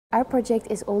Our project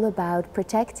is all about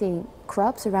protecting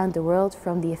crops around the world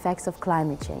from the effects of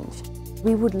climate change.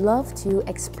 We would love to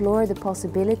explore the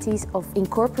possibilities of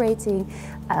incorporating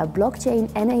blockchain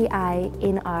and AI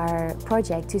in our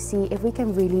project to see if we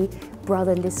can really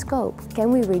broaden the scope.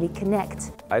 Can we really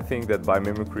connect? I think that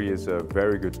biomimicry is a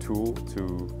very good tool to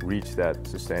reach that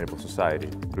sustainable society.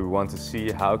 We want to see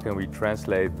how can we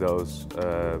translate those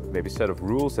maybe set of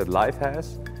rules that life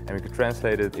has, and we can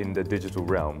translate it in the digital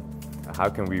realm. How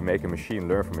can we make a machine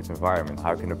learn from its environment?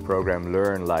 How can a program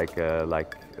learn like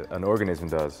an organism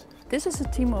does? This is a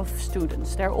team of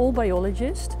students. They're all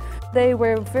biologists. They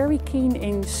were very keen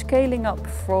in scaling up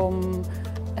from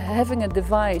having a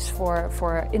device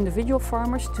for individual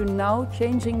farmers to now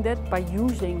changing that by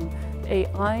using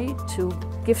AI to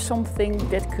give something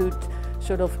that could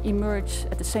sort of emerge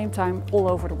at the same time all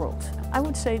over the world. I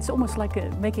would say it's almost like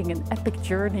making an epic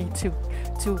journey to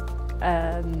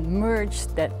merge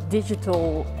that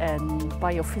digital and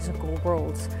biophysical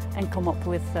worlds and come up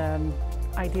with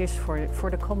ideas for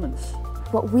the commons.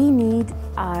 What we need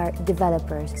are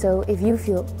developers. So if you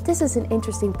feel this is an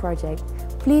interesting project,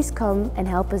 please come and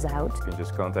help us out. You can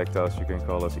just contact us, you can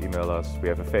call us, email us. We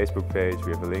have a Facebook page,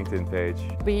 we have a LinkedIn page.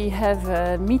 We have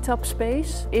a meetup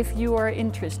space. If you are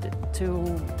interested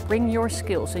to bring your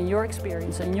skills and your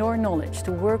experience and your knowledge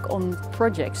to work on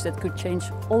projects that could change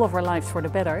all of our lives for the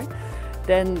better,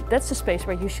 then that's the space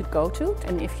where you should go to.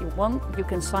 And if you want, you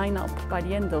can sign up by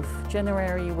the end of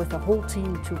January with the whole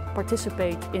team to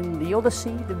participate in the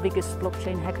Odyssey, the biggest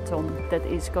blockchain hackathon that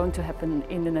is going to happen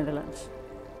in the Netherlands.